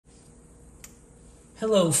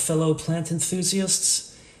Hello, fellow plant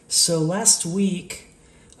enthusiasts. So last week,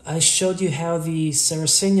 I showed you how the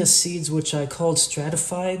Sarracenia seeds, which I called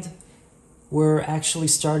stratified, were actually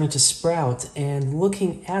starting to sprout. And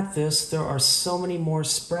looking at this, there are so many more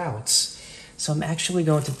sprouts. So I'm actually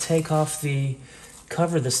going to take off the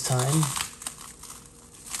cover this time.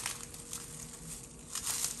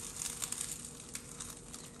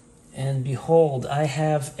 And behold, I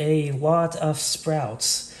have a lot of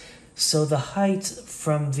sprouts. So the height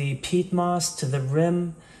from the peat moss to the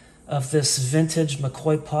rim of this vintage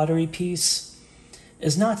McCoy pottery piece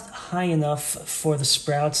is not high enough for the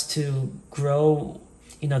sprouts to grow.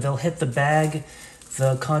 You know, they'll hit the bag,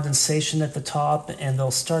 the condensation at the top, and they'll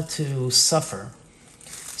start to suffer.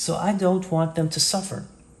 So I don't want them to suffer.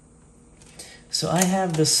 So I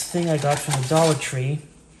have this thing I got from the Dollar Tree,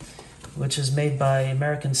 which is made by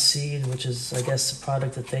American Seed, which is, I guess, a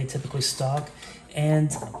product that they typically stock.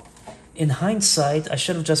 And in hindsight, I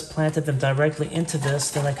should have just planted them directly into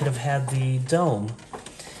this, then I could have had the dome.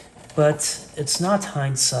 But it's not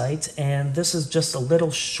hindsight, and this is just a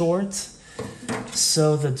little short,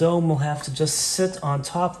 so the dome will have to just sit on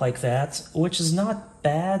top like that, which is not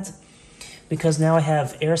bad, because now I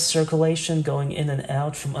have air circulation going in and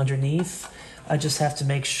out from underneath. I just have to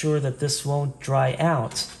make sure that this won't dry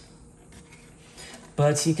out.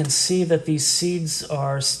 But you can see that these seeds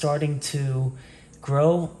are starting to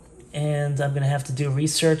grow, and I'm going to have to do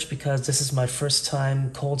research because this is my first time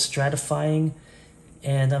cold stratifying,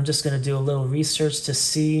 and I'm just going to do a little research to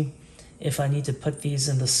see if I need to put these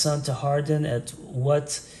in the sun to harden, at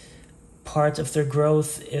what part of their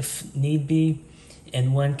growth, if need be,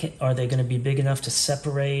 and when are they going to be big enough to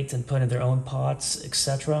separate and put in their own pots,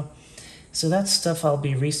 etc. So that's stuff I'll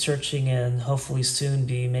be researching and hopefully soon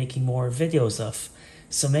be making more videos of.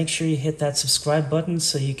 So make sure you hit that subscribe button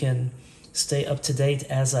so you can stay up to date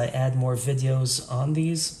as I add more videos on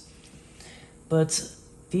these. But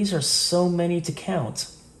these are so many to count.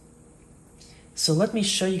 So let me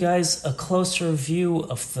show you guys a closer view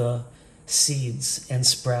of the seeds and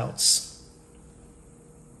sprouts.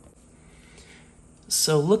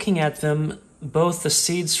 So looking at them, both the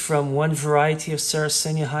seeds from one variety of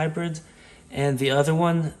Sarracenia hybrid and the other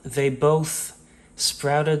one, they both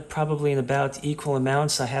sprouted probably in about equal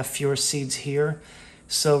amounts. I have fewer seeds here.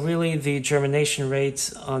 So really the germination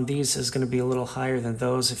rate on these is going to be a little higher than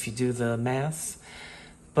those if you do the math.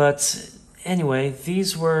 But anyway,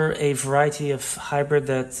 these were a variety of hybrid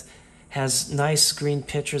that has nice green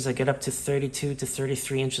pitchers that get up to 32 to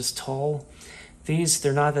 33 inches tall. These,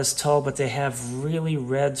 they're not as tall, but they have really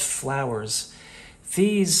red flowers.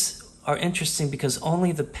 These are interesting because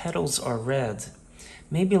only the petals are red.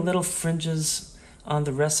 Maybe a little fringes on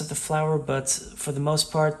the rest of the flower, but for the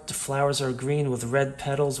most part, the flowers are green with red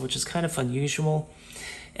petals, which is kind of unusual.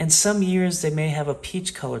 And some years they may have a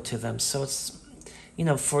peach color to them, so it's, you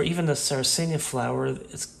know, for even a Sarracenia flower,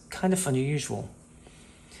 it's kind of unusual.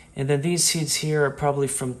 And then these seeds here are probably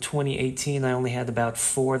from 2018. I only had about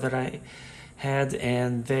 4 that I had,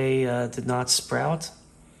 and they did not sprout.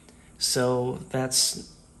 So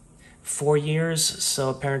that's 4 years, so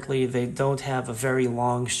apparently they don't have a very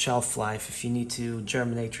long shelf life. If you need to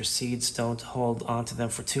germinate your seeds, don't hold on to them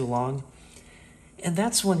for too long. And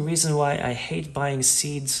that's one reason why I hate buying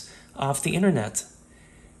seeds off the internet.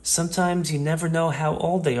 Sometimes you never know how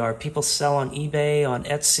old they are. People sell on eBay, on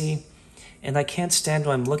Etsy, and I can't stand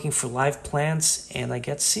when I'm looking for live plants and I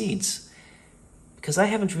get seeds. Because I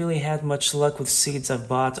haven't really had much luck with seeds I've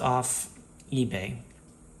bought off eBay.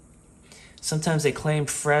 Sometimes they claim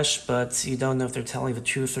fresh, but you don't know if they're telling the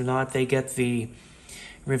truth or not. They get the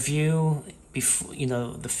review, you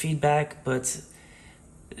know, the feedback, but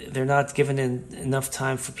they're not given enough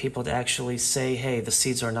time for people to actually say, hey, the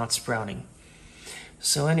seeds are not sprouting.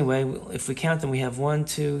 So anyway, if we count them, we have 1,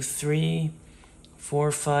 2, 3,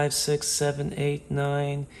 4, 5, 6, 7, 8,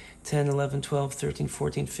 9, 10, 11, 12, 13,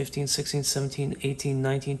 14, 15, 16, 17, 18,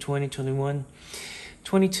 19, 20, 21,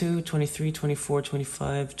 22, 23, 24,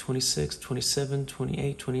 25, 26, 27,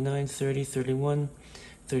 28, 29, 30, 31,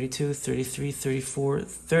 32, 33, 34,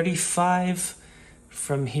 35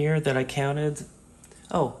 from here that I counted.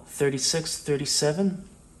 Oh, 36, 37.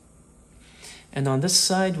 And on this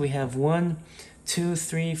side we have 1, 2,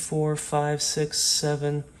 3, 4, 5, 6,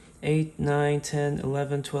 7, 8, 9, 10,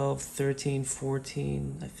 11, 12, 13,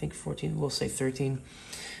 14, I think 14, we'll say 13,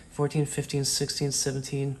 14, 15, 16,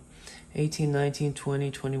 17, 18, 19,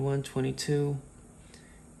 20, 21, 22,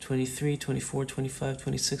 23, 24, 25,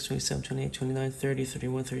 26, 27, 28, 29, 30,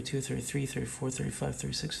 31, 32, 33, 34, 35,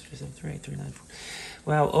 36, 37, 38, 39, 40.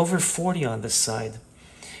 Wow, over 40 on this side.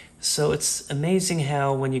 So it's amazing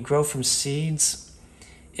how when you grow from seeds,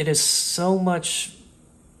 it is so much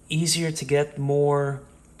easier to get more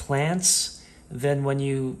plants than when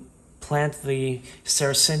you plant the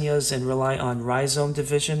Sarracenias and rely on rhizome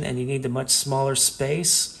division and you need a much smaller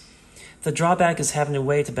space. The drawback is having to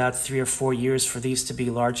wait about 3 or 4 years for these to be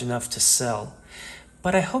large enough to sell.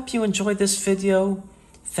 But I hope you enjoyed this video.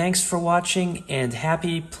 Thanks for watching and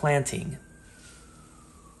happy planting.